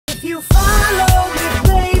If you follow me,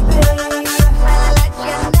 baby, I'll let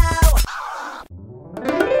you know.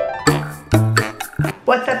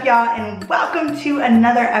 What's up, y'all, and welcome to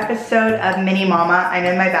another episode of Mini Mama. I'm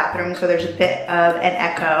in my bathroom, so there's a bit of an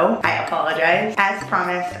echo. I apologize. As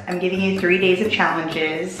promised, I'm giving you 3 days of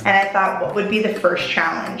challenges, and I thought, what would be the first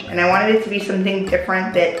challenge? And I wanted it to be something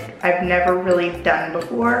different that I've never really done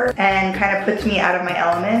before and kind of puts me out of my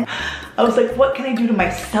element. I was like, what can I do to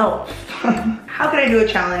myself? How can I do a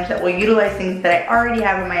challenge that will utilize things that I already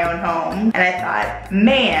have in my own home? And I thought,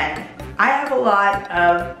 man, I have a lot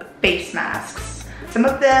of face masks. Some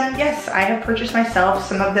of them, yes, I have purchased myself.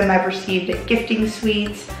 Some of them I've received at gifting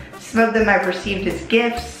suites. Some of them I've received as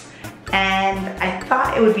gifts. And I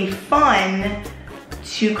thought it would be fun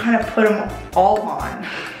to kind of put them all on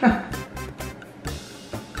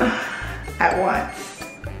at once.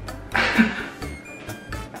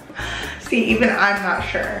 See, even I'm not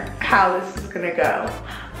sure how this is gonna go.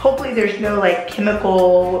 Hopefully there's no like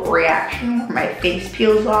chemical reaction where my face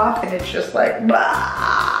peels off and it's just like,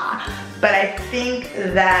 bah. But I think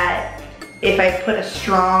that if I put a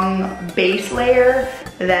strong base layer,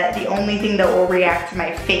 that the only thing that will react to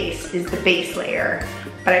my face is the base layer.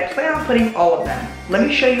 But I plan on putting all of them. Let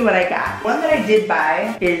me show you what I got. One that I did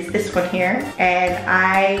buy is this one here, and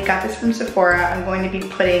I got this from Sephora. I'm going to be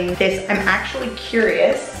putting this, I'm actually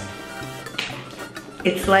curious.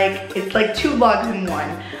 It's like 2 vlogs in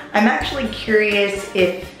one. I'm actually curious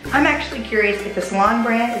if the salon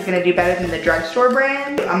brand is gonna do better than the drugstore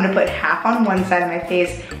brand. I'm gonna put half on one side of my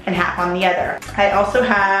face and half on the other. I also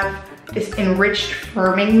have this enriched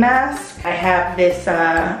firming mask. I have this,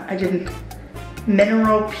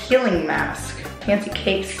 mineral peeling mask. Fancy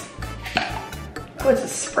case. Oh, it's a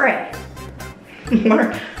spray.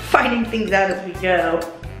 We're finding things out as we go.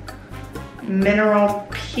 Mineral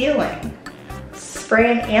peeling.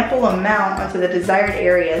 Spray an ample amount onto the desired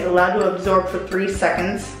areas, allowed to absorb for 3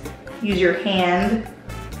 seconds. Use your hand.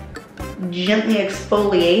 Gently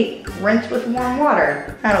exfoliate. Rinse with warm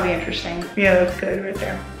water. That'll be interesting. Yeah, that's good right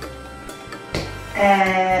there.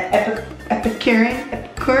 And Epicurean,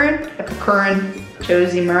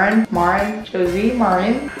 Josie Marin.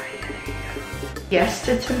 Yes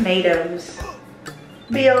to tomatoes.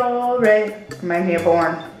 Be alright. Reminds me of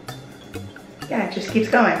Born. Yeah, it just keeps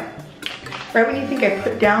going. Right when you think I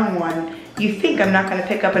put down one, you think I'm not gonna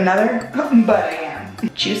pick up another, but I am.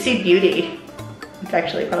 Juicy Beauty. It's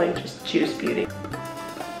actually probably just Juice Beauty.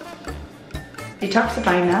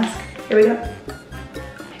 Detoxifying mask. Here we go.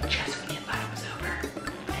 And just when you thought it was over,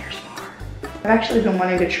 there's more. I've actually been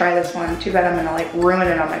wanting to try this one. Too bad I'm gonna like ruin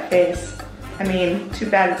it on my face. I mean, too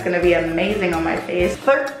bad it's gonna be amazing on my face.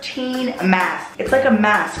 13 masks. It's like a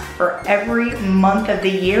mask for every month of the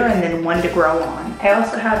year and then one to grow on. I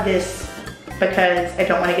also have this because I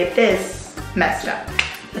don't want to get this messed up.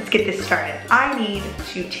 Let's get this started. I need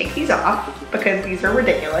to take these off because these are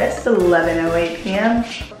ridiculous. It's 11:08 p.m.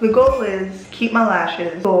 The goal is keep my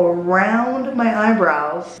lashes, go around my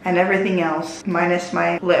eyebrows, and everything else, minus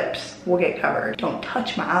my lips, will get covered. Don't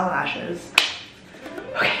touch my eyelashes.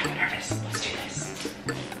 Okay, I'm nervous. Let's do this.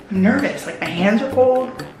 I'm nervous, like my hands are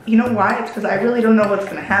cold. You know why? It's because I really don't know what's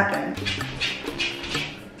gonna happen.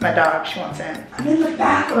 My dog, she wants in. I'm in the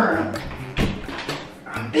bathroom.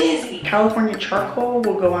 I'm busy. California charcoal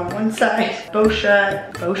will go on one side.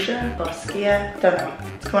 Boscia, don't know.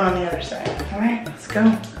 It's going on the other side. All right, let's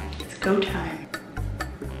go. It's go time.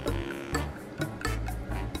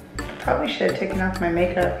 I probably should have taken off my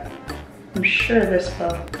makeup. I'm sure this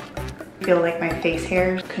will. I feel like my face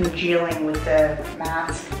hair is congealing with the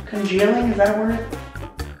mask. Congealing, is that a word?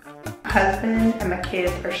 My husband and my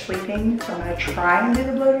kids are sleeping, so I'm gonna try and do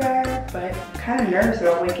the blow dryer, but I'm kind of nervous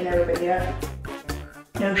about waking everybody up.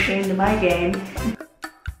 No shame to my game.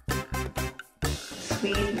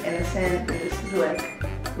 Sweet and innocent, and this is like,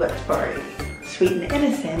 let's party. Sweet and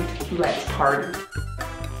innocent, let's party.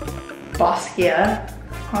 Boscia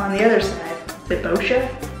on the other side. Is it Boscia?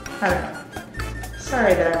 I don't know.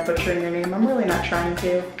 Sorry that I'm butchering your name. I'm really not trying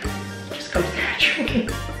to. It just comes naturally.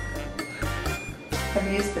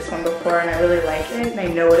 I've used this one before and I really like it and I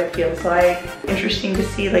know what it feels like. Interesting to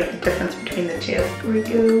see like the difference between the two. Here we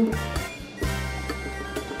go.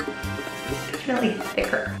 Definitely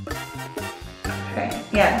thicker. Okay,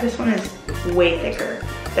 yeah, this one is way thicker.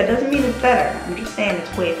 That doesn't mean it's better. I'm just saying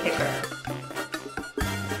it's way thicker.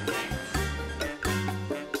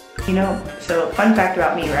 You know, so fun fact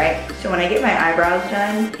about me, right? So when I get my eyebrows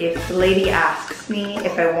done, if the lady asks me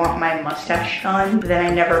if I want my mustache done, then I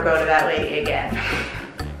never go to that lady again.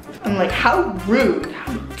 I'm like, how rude,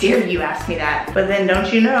 how dare you ask me that? But then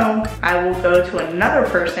don't you know, I will go to another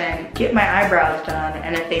person, get my eyebrows done,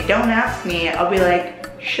 and if they don't ask me, I'll be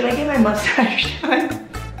like, should I get my mustache done?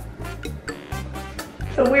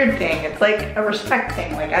 It's a weird thing. It's like a respect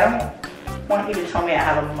thing. Like, I don't want you to tell me I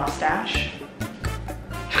have a mustache.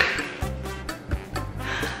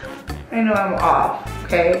 I know I'm off,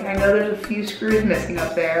 okay? I know there's a few screws missing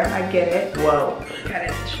up there. I get it. Whoa, look at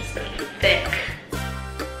it. It's just so thick.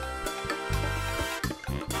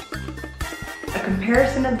 A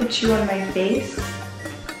comparison of the two on my face,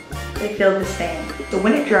 they feel the same. So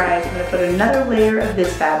when it dries, I'm gonna put another layer of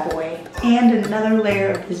this bad boy and another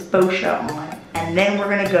layer of this Boscia on, and then we're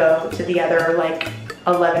gonna go to the other like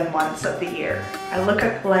 11 months of the year. I look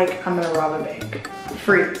up like I'm gonna rob a bank.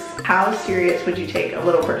 Freeze. How serious would you take a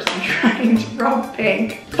little person trying to rob a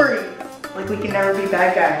bank? Freeze. Like, we can never be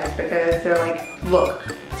bad guys because they're like, look,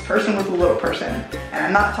 this person was a little person. And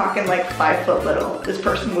I'm not talking like 5 foot little. This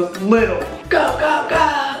person was little. Go, go, go.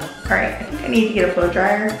 All right, I think I need to get a blow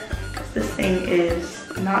dryer because this thing is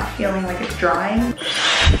not feeling like it's drying.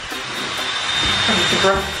 It's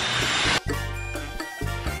gross.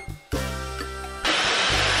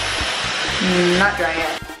 Not dry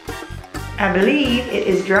yet. I believe it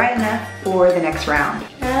is dry enough for the next round.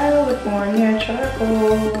 California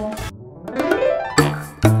charcoal.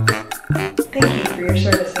 Thank you for your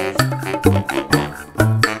services.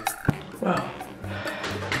 Whoa.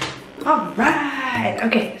 All right,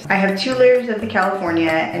 okay. I have 2 layers of the California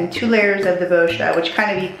and 2 layers of the Boscia, which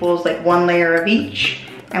kind of equals like 1 layer of each.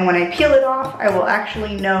 And when I peel it off, I will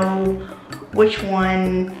actually know which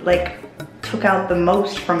one like took out the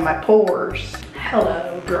most from my pores.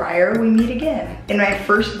 Hello, dryer, we meet again. In my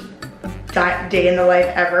first day in the life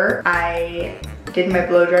ever, I did my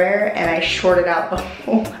blow dryer and I shorted out the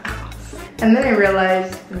whole house. And then I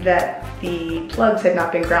realized that the plugs had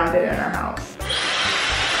not been grounded in our house.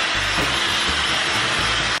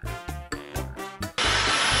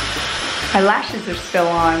 My lashes are still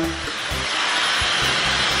on.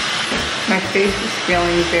 My face is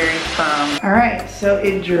feeling very firm. All right, so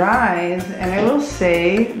it dries, and I will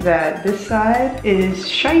say that this side is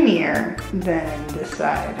shinier than this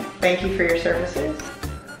side. Thank you for your services.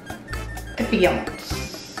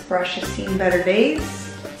 Epions. Brush has seen better days.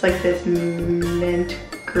 It's like this mint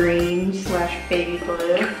green / baby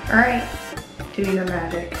blue. All right, do your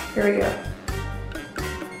magic. Here we go.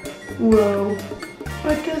 Whoa.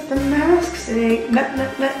 What does the mask say?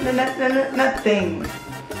 Nothing.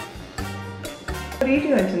 What are you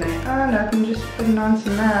doing tonight? Oh, nothing, just putting on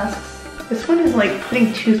some masks. This one is like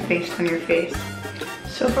putting toothpaste on your face.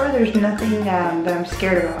 So far there's nothing that I'm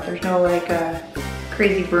scared about. There's no like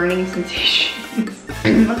crazy burning sensations.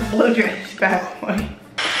 Let's blow dry this bad boy.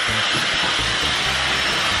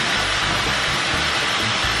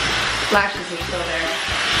 Lashes are still there.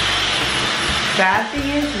 Bad thing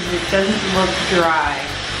is it doesn't look dry.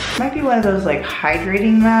 It might be one of those like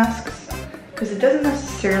hydrating masks because it doesn't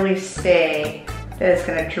necessarily say that it's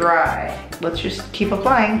gonna dry. Let's just keep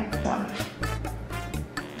applying.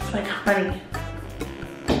 It's like honey.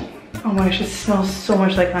 Oh my gosh, it smells so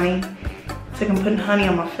much like honey. It's like I'm putting honey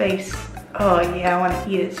on my face. Oh yeah, I wanna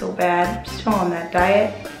eat it so bad. I'm still on that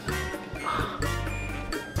diet.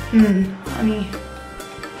 Honey.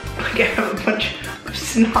 Like I have a bunch of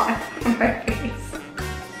snot on my face.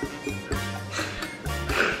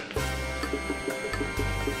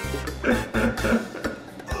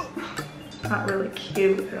 Not really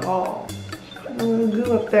cute at all. A little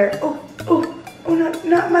goo up there. Oh,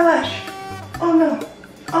 not my lash. Oh no.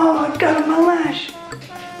 Oh, it got on my lash.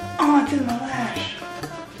 Oh, it's in my lash.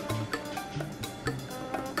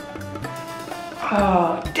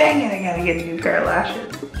 Oh, dang it, I gotta get a new pair of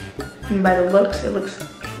lashes. And by the looks, it looks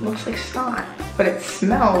like snot. But it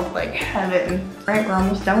smells like heaven. All right, we're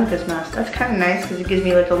almost done with this mask. That's kind of nice because it gives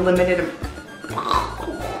me like a limited...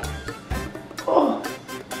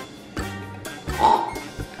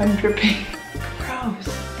 I'm dripping. Gross.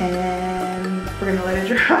 And we're gonna let it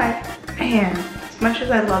dry. Man, as much as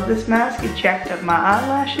I love this mask, it jacked up my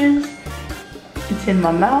eyelashes. It's in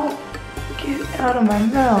my mouth. Get out of my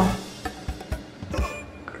mouth.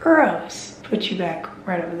 Gross. Put you back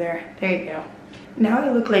right over there. There you go. Now I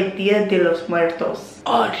look like Dia de los Muertos.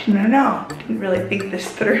 Oh, no. Didn't really think this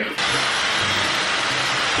through.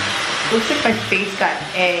 Looks like my face got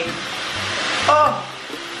egg. Oh!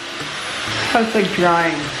 It's like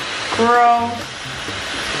drying. Gross.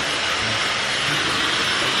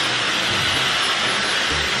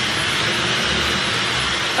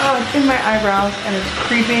 Oh, it's in my eyebrows and it's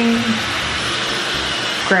creeping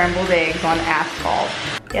scrambled eggs on asphalt.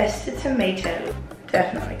 Yes, it's a tomato.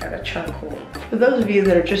 Definitely got a charcoal. For those of you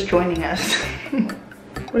that are just joining us,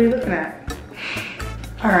 what are you looking at?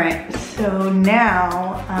 All right, so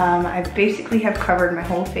now I basically have covered my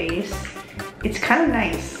whole face It's kind of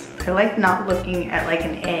nice. I like not looking at like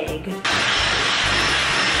an egg.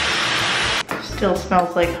 Still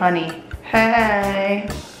smells like honey. Hey.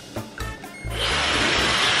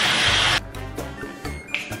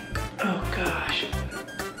 Oh gosh.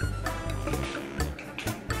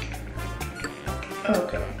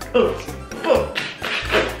 Okay. Oh.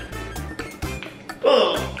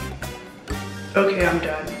 Okay, I'm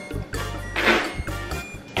done.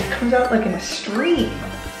 It comes out like in a stream.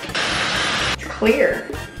 It's clear.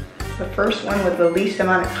 It's the first one with the least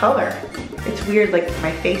amount of color. It's weird, like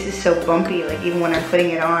my face is so bumpy, like even when I'm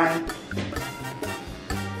putting it on.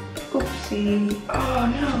 Oopsie. Oh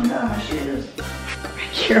no, my shoes. I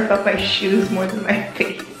care about my shoes more than my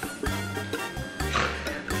face.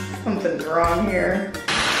 Something's wrong here.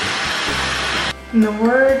 In the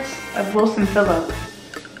words of Wilson Phillips,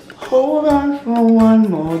 hold on for one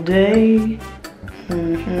more day.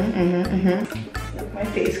 My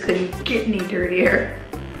face couldn't get any dirtier.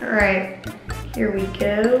 All right, here we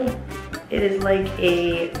go. It is like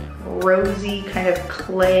a rosy kind of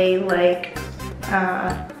clay-like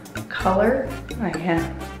color. Oh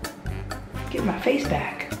yeah, get my face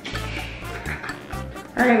back.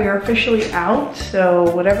 All right, we are officially out. So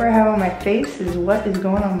whatever I have on my face is what is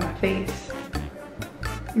going on my face.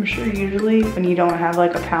 I'm sure usually when you don't have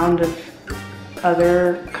like a pound of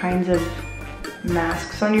other kinds of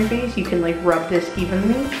masks on your face, you can like rub this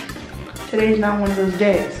evenly. Today's not one of those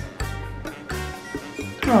days.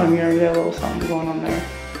 Oh, you know, got a little something going on there.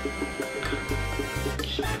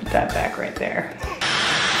 Just put that back right there.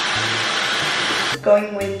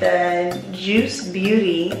 Going with the Juice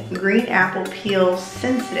Beauty Green Apple Peel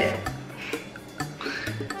Sensitive.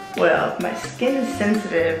 Well, if my skin is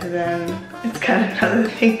sensitive, then it's got another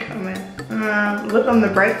thing coming. Look on the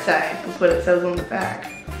bright side, is what it says on the back.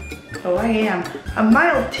 Oh, I am. A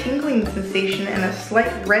mild tingling sensation and a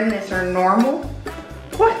slight redness are normal.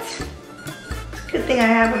 What? It's a good thing I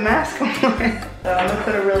have a mask on. So I'm gonna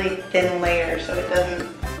put a really thin layer so it doesn't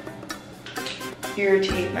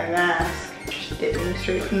irritate my mask. Just dipping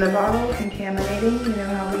straight from the bottle, contaminating, you know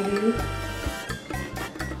how we do.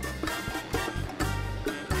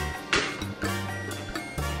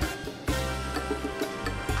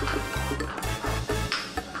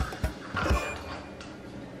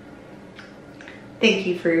 Thank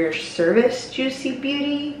you for your service, Juice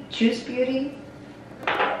Beauty.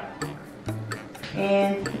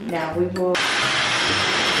 And now we will.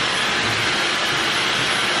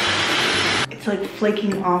 It's like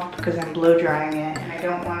flaking off because I'm blow drying it and I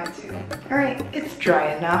don't want it to. All right, it's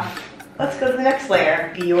dry enough. Let's go to the next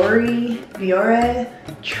layer. Biore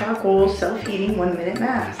Charcoal Self-Heating 1 Minute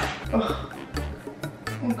Mask. Oh,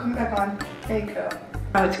 come back on. There you go.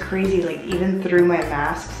 Oh, it's crazy, like even through my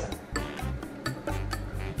masks.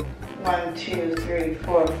 1, 2, 3,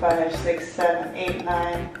 4, 5, 6, 7, 8,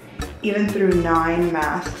 9. Even through 9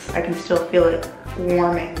 masks, I can still feel it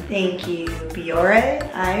warming. Thank you, Biore.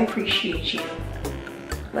 I appreciate you.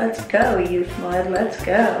 Let's go, youth mud. Let's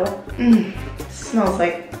go. Smells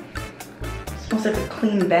like a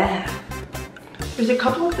clean bath. There's a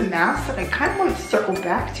couple of the masks that I kind of want to circle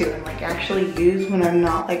back to and like actually use when I'm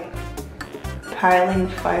not like piling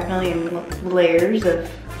 5 million layers of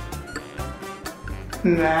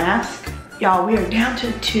mask. Y'all, we are down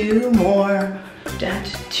to 2 more.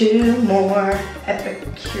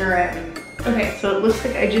 Epicurean. Okay, so it looks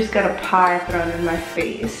like I just got a pie thrown in my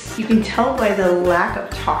face. You can tell by the lack of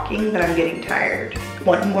talking that I'm getting tired.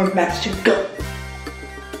 1 more mask to go.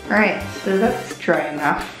 All right, so that's dry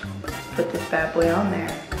enough. Let's put this bad boy on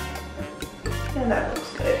there. Yeah, that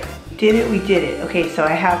looks good. Did it, we did it. Okay, so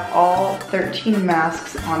I have all 13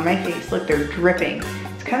 masks on my face. Look, they're dripping.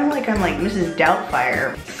 It's kind of like I'm like Mrs.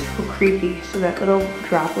 Doubtfire. It's so creepy. So that little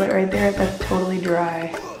droplet right there, that's totally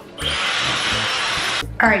dry.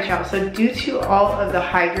 All right, y'all, so due to all of the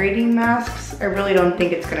hydrating masks, I really don't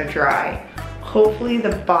think it's gonna dry. Hopefully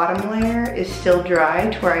the bottom layer is still dry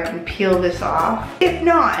to where I can peel this off. If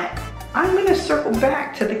not, I'm gonna circle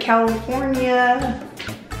back to the California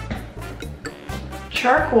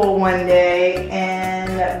charcoal one day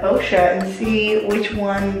and Boscia and see which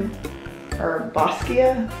one, or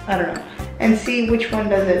Boscia, I don't know, and see which one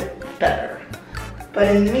does it better. But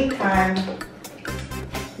in the meantime,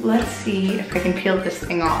 let's see if I can peel this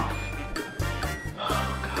thing off.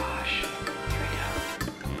 Oh gosh, here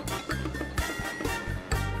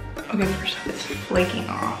we go. Okay, first off, it's flaking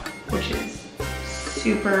off, which is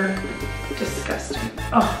super disgusting.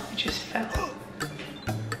 Oh, it just fell.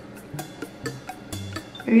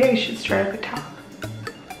 Maybe I should start at the top.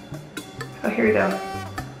 Oh, here we go.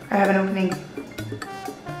 I have an opening.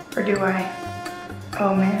 Or do I?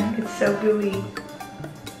 Oh man, it's so gooey.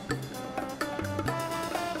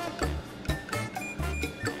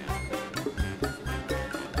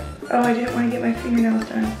 Oh, I didn't want to get my fingernails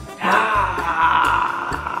done.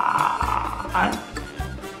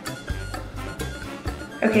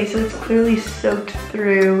 Okay, so it's clearly soaked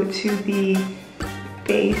through to the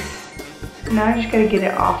base. So now I just gotta get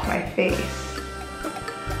it off my face.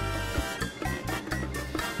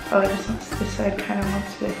 Oh, it just wants, this side kind of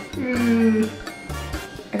wants to.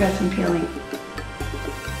 I got some peeling.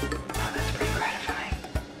 Oh, that's pretty gratifying.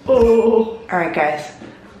 Oh. All right, guys.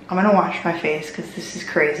 I'm gonna wash my face because this is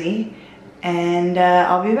crazy. And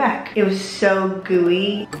I'll be back. It was so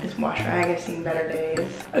gooey. This wash rag, I've seen better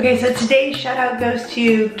days. Okay, so today's shout out goes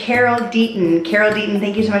to Carol Deaton. Carol Deaton,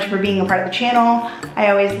 thank you so much for being a part of the channel. I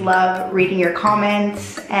always love reading your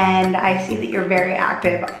comments, and I see that you're very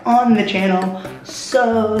active on the channel,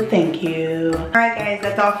 so thank you. All right, guys,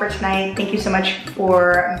 that's all for tonight. Thank you so much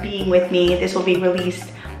for being with me. This will be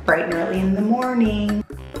released bright and early in the morning.